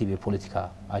ሴንሲቲቭ የፖለቲካ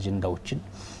አጀንዳዎችን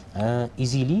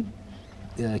ኢዚሊ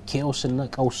ኬኦስ እና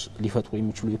ቀውስ ሊፈጥሩ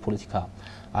የሚችሉ የፖለቲካ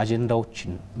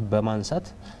አጀንዳዎችን በማንሳት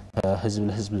ህዝብ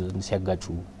ለህዝብ ሲያጋጩ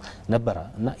ነበር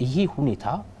እና ይሄ ሁኔታ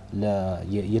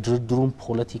የድርድሩ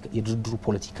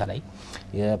ፖለቲካ ላይ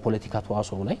የፖለቲካ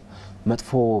ተዋሶ ላይ መጥፎ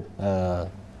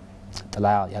ጥላ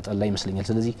ያጠላ ይመስለኛል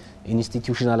ስለዚህ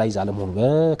ኢንስቲትዩሽናላይዝ አለመሆኑ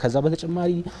ከዛ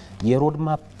በተጨማሪ የሮድ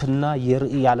ማፕና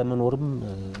የርዕይ ያለመኖርም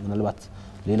ምናልባት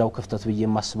ሌላው ክፍተት በየ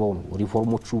ማስበው ነው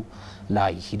ሪፎርሞቹ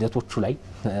ላይ ሂደቶቹ ላይ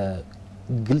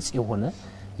ግልጽ የሆነ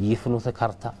የፍኖተ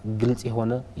ካርታ ግልጽ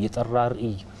የሆነ የጠራ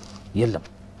ርዕይ የለም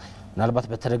ምናልባት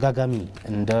በተደጋጋሚ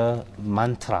እንደ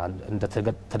ማንትራ እንደ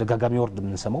ተደጋጋሚ ወርድ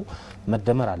የምንሰማው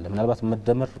መደመር አለ ምናልባት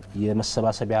መደመር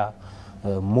የመሰባሰቢያ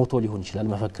ሞቶ ሊሆን ይችላል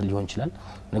መፈክር ሊሆን ይችላል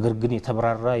ነገር ግን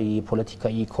የተብራራ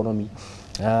የፖለቲካ ኢኮኖሚ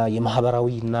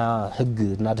የማህበራዊና ህግ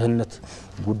እና ደህንነት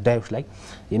ጉዳዮች ላይ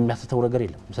የሚያተተው ነገር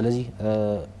የለም ስለዚህ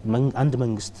አንድ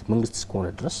መንግስት እስከሆነ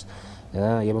ድረስ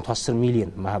የ110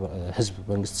 ሚሊዮን ህዝብ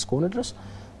መንግስት እስከሆነ ድረስ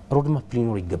ሮድማፕ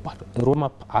ሊኖር ይገባል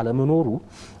ሮድማፕ አለመኖሩ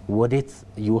ወዴት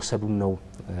ይወሰዱን ነው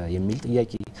የሚል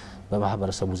ጥያቄ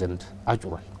በማህበረሰቡ ዘንድ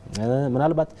አጭሯል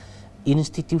ምናልባት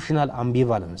ኢንስቲትዩሽናል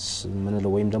አምቢቫለንስ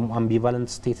ምንለው ወይም ደግሞ አምቢቫለንት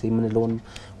ስቴት የምንለውን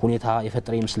ሁኔታ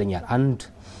የፈጠረ ይመስለኛል አንድ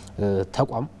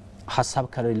ተቋም ሐሳብ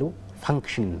ከሌለው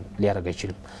ፋንክሽን ሊያደርግ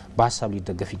አይችልም በሐሳብ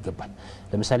ሊደገፍ ይገባል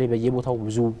ለምሳሌ በየቦታው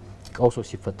ብዙ ቀውሶች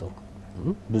ሲፈጠሩ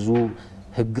ብዙ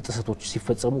ህግ ጥሰቶች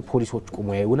ሲፈጸሙ ፖሊሶች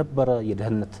ቆመው ያዩ ነበር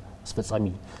የደህንነት አስፈጻሚ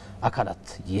አካላት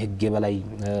የህግ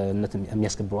የበላይነት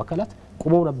የሚያስከብሩ አካላት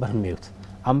ቆመው ነበር የሚያዩት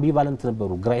አምቢቫለንት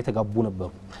ነበሩ ግራ የተጋቡ ነበሩ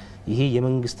ይሄ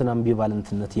የመንግስትን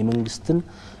አምቢቫለንትነት የመንግስትን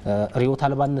ሪዮት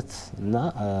አልባነት እና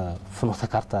ፍኖተ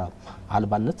ካርታ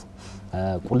አልባነት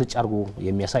ቁልጭ አርጎ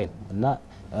የሚያሳይ ነው እና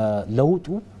ለውጡ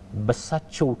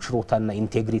በሳቸው ችሮታና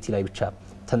ኢንቴግሪቲ ላይ ብቻ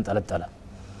ተንጠለጠለ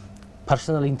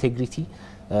ፐርሰናል ኢንቴግሪቲ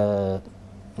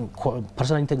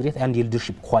አንድ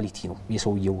የሊደርሺፕ ኳሊቲ ነው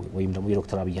የሰውየው ወይም ደግሞ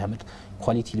የዶክተር አብይ አህመድ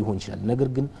ኳሊቲ ሊሆን ይችላል ነገር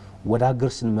ግን ወደ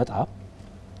ሀገር ስንመጣ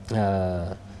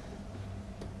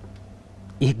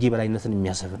የህግ የበላይነትን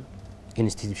የሚያሰፍን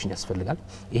ኢንስቲትዩሽን ያስፈልጋል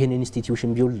ይሄን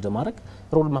ኢንስቲትዩሽን ቢውልድ ለማድረግ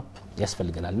ሮድማፕ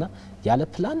ያስፈልገናልና ያለ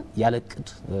ፕላን ያለ ቅድ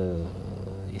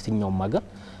የትኛውም ሀገር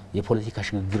የፖለቲካ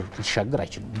ሽግግር ሊሻገር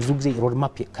አይችልም ብዙ ጊዜ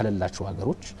ሮድማፕ ከሌላቸው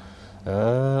ሀገሮች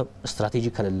ስትራቴጂ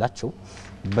ከሌላቸው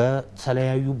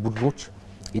በተለያዩ ቡድኖች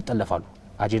ይጠለፋሉ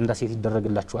አጀንዳ ሴት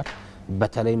ይደረግላቸዋል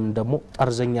በተለይም ደግሞ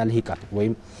ጠርዘኛ ልሂቃን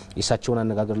ወይም የሳቸውን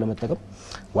አነጋገር ለመጠቀም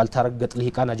ዋልታረገጥ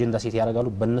ልሂቃን አጀንዳ ሴት ያደርጋሉ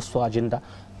በእነሱ አጀንዳ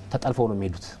ተጠልፈው ነው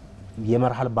የሚሄዱት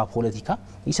የመርሐልባ ፖለቲካ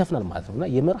ይሰፍናል ማለት ነውና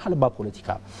የመርሐልባ ፖለቲካ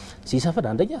ሲሰፍን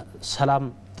አንደኛ ሰላም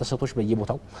ተሰቶች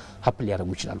በየቦታው ሀፕል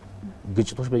ያደርጉ ይችላሉ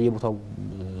ግጭቶች በየቦታው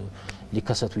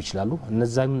ሊከሰቱ ይችላሉ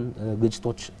እነዛን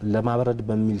ግጭቶች ለማበረድ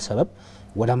በሚል ሰበብ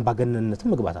ወደ አምባገነንነት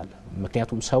መግባት አለ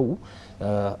ምክንያቱም ሰው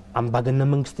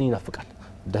አምባገነን መንግስትን ይናፍቃል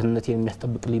ደህንነትን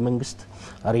የሚያስጠብቅልኝ መንግስት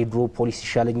ሬድሮ ፖሊስ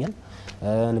ይሻለኛል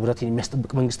ንብረትን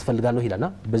የሚያስጠብቅ መንግስት ፈልጋለሁ ይላልና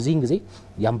በዚህን ጊዜ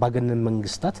የአምባገነን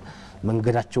መንግስታት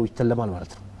መንገዳቸው ይተለማል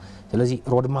ማለት ነው ስለዚህ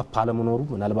ሮድማፕ አለመኖሩ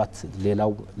ምናልባት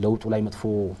ሌላው ለውጡ ላይ መጥፎ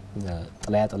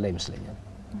ጥላያጥላ ይመስለኛል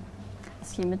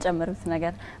እስኪ መጨመሩት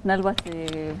ነገር ምናልባት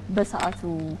በሰዓቱ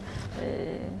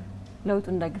ለውጡ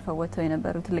እንደግፈው ወጥተው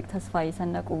የነበሩ ትልቅ ተስፋ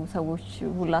የሰነቁ ሰዎች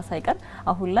ሁላ ሳይቀር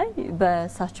አሁን ላይ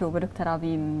በሳቸው በዶክተር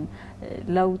አብይም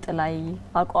ለውጥ ላይ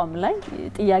አቋም ላይ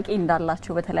ጥያቄ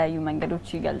እንዳላቸው በተለያዩ መንገዶች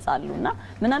ይገልጻሉና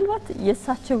ምናልባት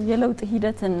የሳቸው የለውጥ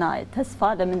ሂደትና ተስፋ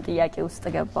ለምን ጥያቄ ውስጥ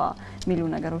ገባ ሚሉ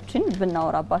ነገሮችን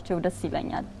ብናወራባቸው ደስ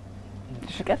ይለኛል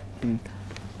ፍቅር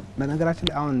በነገራችን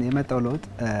ላይ አሁን የመጣው ለውጥ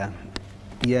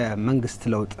የመንግስት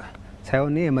ለውጥ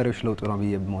ሳይሆን የመሪዎች ለውጥ ነው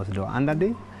ብዬ በመወስደው አንዳንዴ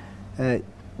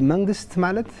መንግስት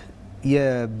ማለት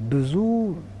የብዙ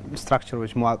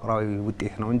ስትራክቸሮች መዋቅራዊ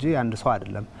ውጤት ነው እንጂ አንድ ሰው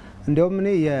አይደለም እንዲያውም እኔ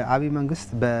የአብይ መንግስት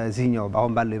በዚህኛው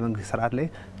አሁን ባለው የመንግስት ስርዓት ላይ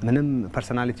ምንም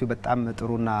ፐርሰናሊቲው በጣም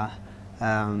ጥሩና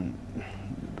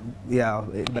ያ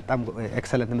በጣም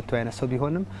ኤክሰለንት የምትወያይ ሰው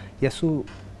ቢሆንም የሱ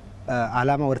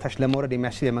አላማ ወደታች ለመውረድ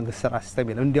የሚያስችል የመንግስት ስራ ሲስተም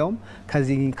የለም እንዲያውም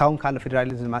ከዚህ ካሁን ካለ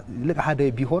ፌደራሊዝም ልክ ሀደ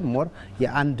ቢሆን ሞር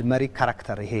የአንድ መሪ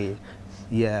ካራክተር ይሄ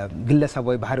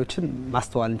የግለሰባዊ ባህሪዎችን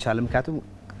ማስተዋል እንችላለን ምክንያቱም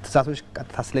ትዛቶች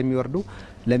ቀጥታ ስለሚወርዱ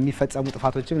ለሚፈጸሙ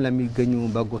ጥፋቶችም ለሚገኙ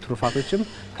በጎ ትሩፋቶችም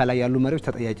ከላይ ያሉ መሪዎች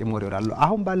ተጠያቂ መሆን ይወራሉ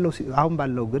አሁን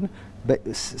ባለው ግን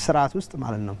ስርዓት ውስጥ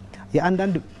ማለት ነው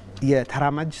የአንዳንድ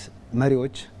የተራማጅ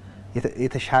መሪዎች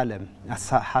የተሻለ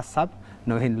ሐሳብ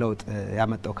ነው ይሄን ለውጥ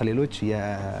ያመጣው ከሌሎች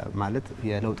ማለት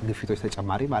የለውጥ ግፊቶች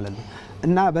ተጨማሪ ማለት ነው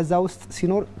እና በዛ ውስጥ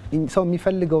ሲኖር ሰው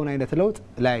የሚፈልገውን አይነት ለውጥ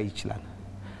ላይ ይችላል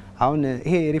አሁን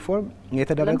ይሄ ሪፎርም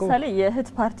የተደረገው ለምሳሌ የህት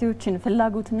ፓርቲዎችን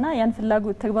ፍላጎትና ያን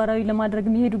ፍላጎት ተግባራዊ ለማድረግ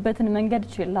የሚሄዱበትን መንገድ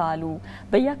ይችላሉ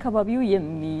በየአካባቢው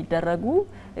የሚደረጉ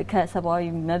ከሰባዊ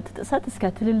መብት ጥሰት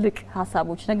እስከ ትልልቅ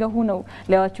ሀሳቦች ነገ ሆነው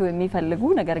ሊያዋቸው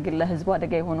የሚፈልጉ ነገር ግን ለህዝቡ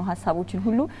አደጋ የሆኑ ሀሳቦችን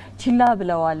ሁሉ ችላ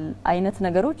ብለዋል አይነት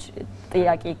ነገሮች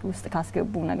ጥያቄ ውስጥ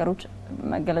ካስገቡ ነገሮች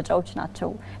መገለጫዎች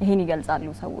ናቸው ይሄን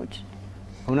ይገልጻሉ ሰዎች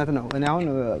እውነት ነው እኔ አሁን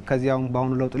ከዚያው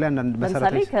ባሁኑ ለውጥ ላይ አንዳንድ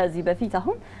መሰረታዊ ከዚህ በፊት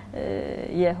አሁን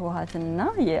የህወሓትና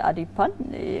የአዲፓን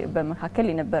በመካከል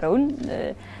የነበረውን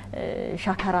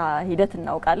ሻካራ ሂደት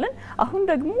እናውቃለን አሁን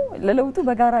ደግሞ ለለውጡ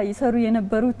በጋራ ይሰሩ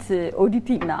የነበሩት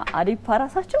ኦዲፒና አዲፓ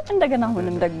ራሳቸው እንደገና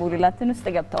አሁንም ደግሞ ሌላትን ውስጥ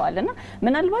ገብተዋልና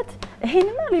ምናልባት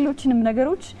ይሄንና ሌሎችንም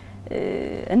ነገሮች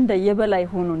እንደ የበላይ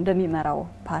ሆኖ እንደሚመራው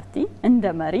ፓርቲ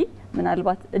እንደ መሪ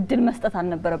ምናልባት እድል መስጠት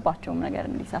አልነበረባቸውም ነገር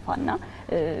እንዲሰፋና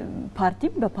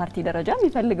ፓርቲም በፓርቲ ደረጃ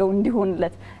የሚፈልገው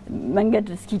እንዲሆንለት መንገድ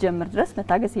እስኪጀምር ድረስ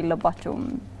መታገስ የለባቸውም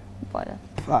ይባላል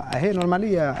ይሄ ኖርማሊ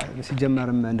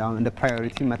ሲጀመርም እንደ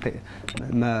ፕራዮሪቲ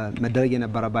መደረግ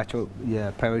የነበረባቸው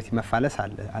የፕራዮሪቲ መፋለስ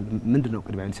አለ ምንድነው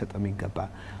ቅድሚያ ሊሰጠው የሚገባ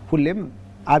ሁሌም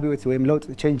አብዮት ወይም ለውጥ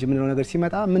ቼንጅ ምንለው ነገር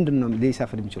ሲመጣ ምንድነው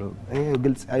ሊሰፍን የሚችለው ይሄ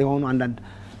ግልጽ የሆኑ አንዳንድ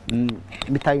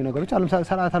የሚታዩ ነገሮች አለም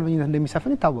ሰላታ አልበኝነት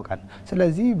እንደሚሰፍን ይታወቃል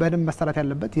ስለዚህ በደንብ መሰራት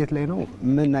ያለበት የት ላይ ነው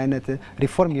ምን አይነት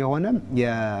ሪፎርም የሆነ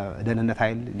የደህንነት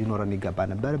ኃይል ሊኖረን ይገባ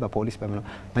ነበር በፖሊስ በመኖር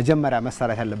መጀመሪያ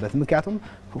መሰራት ያለበት ምክንያቱም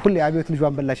ሁሌ አብዮት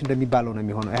ልጇን በላሽ እንደሚባለው ነው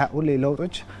የሚሆነው ሁሌ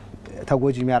ለውጦች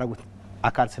ተጎጂ የሚያደርጉት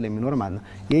አካል ስለሚኖር ማለት ነው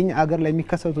የኛ አገር ላይ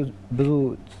የሚከሰቱ ብዙ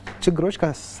ችግሮች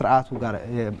ከስርዓቱ ጋር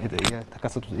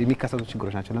የሚከሰቱ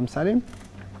ችግሮች ናቸው ለምሳሌ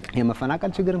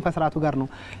የመፈናቀል ችግርም ከስርዓቱ ጋር ነው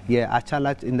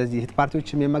የአቻላጭ እንደዚህ ህት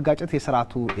ፓርቲዎችም የመጋጨት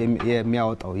የስርዓቱ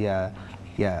የሚያወጣው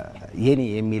የኔ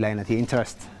የሚል አይነት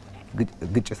የኢንትረስት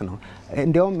ግጭት ነው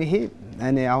እንዲያውም ይሄ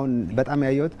እኔ አሁን በጣም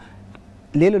ያየሁት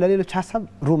ለሌሎች ሀሳብ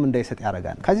ሩም እንዳይሰጥ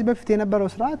ያደርጋል ከዚህ በፊት የነበረው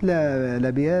ስርዓት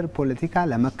ለብሔር ፖለቲካ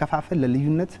ለመከፋፈል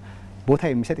ለልዩነት ቦታ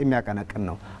የሚሰጥ የሚያቀነቅን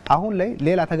ነው አሁን ላይ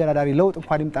ሌላ ተገዳዳሪ ለውጥ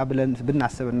እንኳን ይምጣ ብለን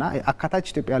ብናስብና አካታች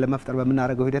ኢትዮጵያ ለመፍጠር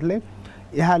በመናረገው ሂደት ላይ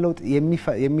ይሄ ለውጥ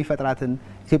የሚፈጥራትን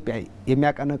ኢትዮጵያ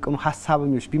የሚያቀነቅኑ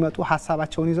ሀሳበኞች ቢመጡ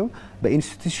ሀሳባቸውን ይዘው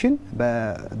በኢንስቲትዩሽን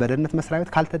በደህንነት መስሪያ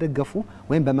ቤት ካልተደገፉ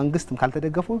ወይም በመንግስትም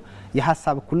ካልተደገፉ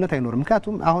የሀሳብ እኩልነት አይኖርም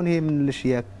ምክንያቱም አሁን ይሄ ምንልሽ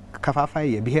የከፋፋይ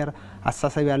የብሔር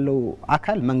አስተሳሰብ ያለው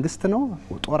አካል መንግስት ነው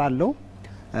ጦር አለው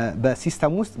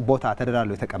በሲስተም ውስጥ ቦታ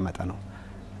ተደራርሎ የተቀመጠ ነው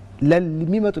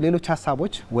ለሚመጡ ሌሎች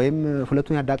ሐሳቦች ወይም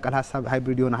ሁለቱን ያዳቀል ሐሳብ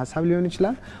ሃይብሪድ የሆነ ሐሳብ ሊሆን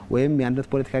ይችላል ወይም የአንድነት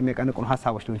ፖለቲካ የሚያቀነቅኑ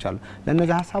ሐሳቦች ሊሆን ይችላሉ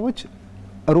ለነዚህ ሐሳቦች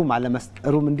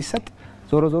ሩም እንዲሰጥ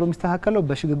ዞሮ ዞሮ የሚስተካከለው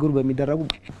በሽግግሩ በሚደረጉ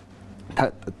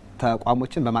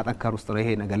ተቋሞችን በማጠንከር ውስጥ ነው ይሄ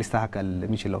ነገር ሊስተካከል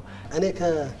የሚችለው እኔ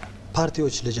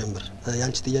ከፓርቲዎች ልጀምር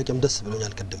ያንቺ ጥያቄም ደስ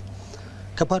ብሎኛል ቀደም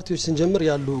ከፓርቲዎች ስንጀምር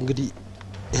ያሉ እንግዲህ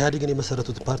ኢህአዴግን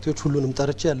የመሰረቱት ፓርቲዎች ሁሉንም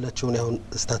ጠርቼ ያላቸውን ያሁን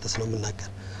ስታተስ ነው የምናገር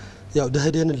ያው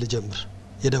ደህዴንን ልጀምር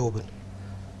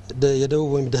የደቡብ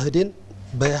ወይም ደህዴን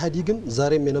በኢህአዴግም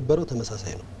ዛሬም የነበረው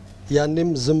ተመሳሳይ ነው ያኔም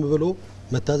ዝም ብሎ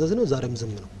መታዘዝ ነው ዛሬም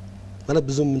ዝም ነው ማለት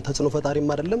ብዙም ተጽዕኖ ፈጣሪም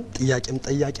አይደለም ጥያቄም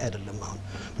ጥያቄ አይደለም አሁን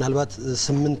ምናልባት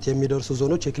 8 የሚደርሱ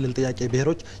ዞኖች የክልል ጥያቄ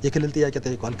ብሔሮች የክልል ጥያቄ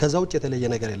ጠይቀዋል ከዛ ውጭ የተለየ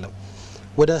ነገር የለም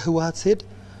ወደ ህወሓት ሲሄድ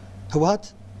ህወሓት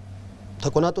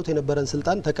ተቆናጦት የነበረን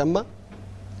ስልጣን ተቀማ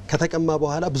ከተቀማ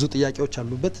በኋላ ብዙ ጥያቄዎች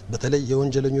አሉበት በተለይ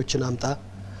የወንጀለኞችን አምጣ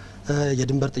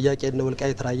የድንበር ጥያቄ ነው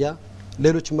ወልቃይት ራያ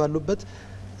ሌሎችም አሉበት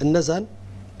እነዛን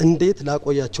እንዴት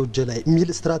ላቆያቸው እጀ ላይ ሚል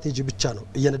ስትራቴጂ ብቻ ነው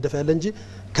እየነደፈ ያለ እንጂ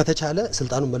ከተቻለ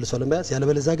ስልጣኑን መልሶ ለማያዝ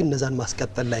ያለበለዛ ግን እነዛን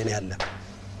ማስቀጠል ላይ ነው ያለ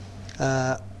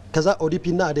ከዛ ኦዲፒ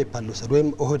እና አዴፓ አልወሰድ ወይም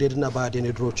ኦህዴድና ባዴን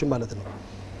ድሮዎችን ማለት ነው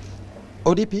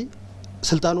ኦዲፒ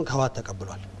ስልጣኑን ከህወሓት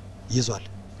ተቀብሏል ይዟል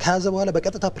ከያዘ በኋላ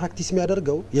በቀጥታ ፕራክቲስ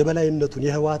የሚያደርገው የበላይነቱን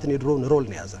የህወሓትን የድሮውን ሮል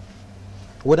ነው ያዘ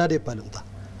ወደ አዴፓ ልምጣ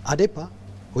አዴፓ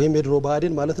ወይም የድሮ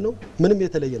ባዴን ማለት ነው ምንም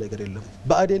የተለየ ነገር የለም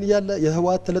ባዴን ያለ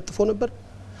የህወሓት ተለጥፎ ነበር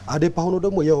አዴፓ ሆኖ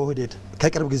ደግሞ የኦህዴድ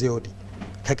ከቅርብ ጊዜ ወዲህ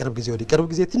ቅርብ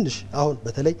ጊዜ ትንሽ አሁን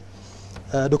በተለይ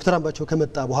ዶክተር አምባቸው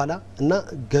ከመጣ በኋላ እና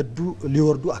ገዱ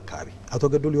ሊወርዱ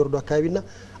አካባቢና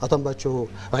አቶ አምባቸው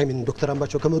ዶክተር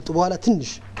አምባቸው ከመጡ በኋላ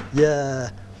ትንሽ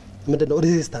ምንድነው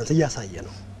ሬዚስታንስ እያሳየ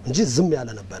ነው እንጂ ዝም ያለ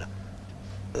ነበር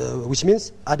which means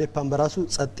አዴፓን በራሱ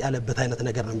ጸጥ ያለበት አይነት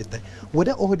ነገር ነው የሚታይ ወደ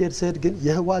ኦህዴድ ሰድ ግን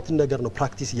የህወሓትን ነገር ነው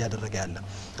ፕራክቲስ እያደረገ ያለ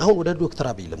አሁን ወደ ዶክተር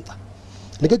አብይ ልምጣ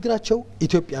ንግግራቸው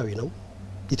ኢትዮጵያዊ ነው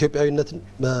ኢትዮጵያዊነትን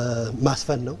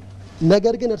ማስፈን ነው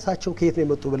ነገር ግን እርሳቸው ከየት ነው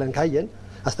የመጡ ብለን ካየን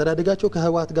አስተዳደጋቸው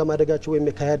ከህወሓት ጋር ማደጋቸው ወይም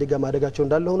ከኢህአዴግ ጋር ማደጋቸው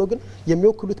እንዳለ ሆኖ ግን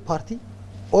የሚወክሉት ፓርቲ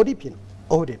ኦዲፒ ነው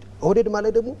ኦህዴድ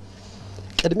ማለት ደግሞ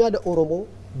ቅድሚያ ለኦሮሞ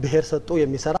ብሔር ሰጥቶ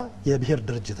የሚሰራ የብሔር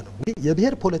ድርጅት ነው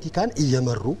የብሔር ፖለቲካን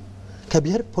እየመሩ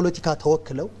ከብሔር ፖለቲካ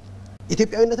ተወክለው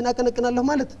ኢትዮጵያዊነትን ያቀነቅናለሁ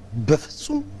ማለት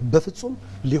በፍጹም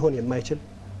ሊሆን የማይችል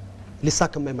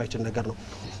ሊሳከም የማይችል ነገር ነው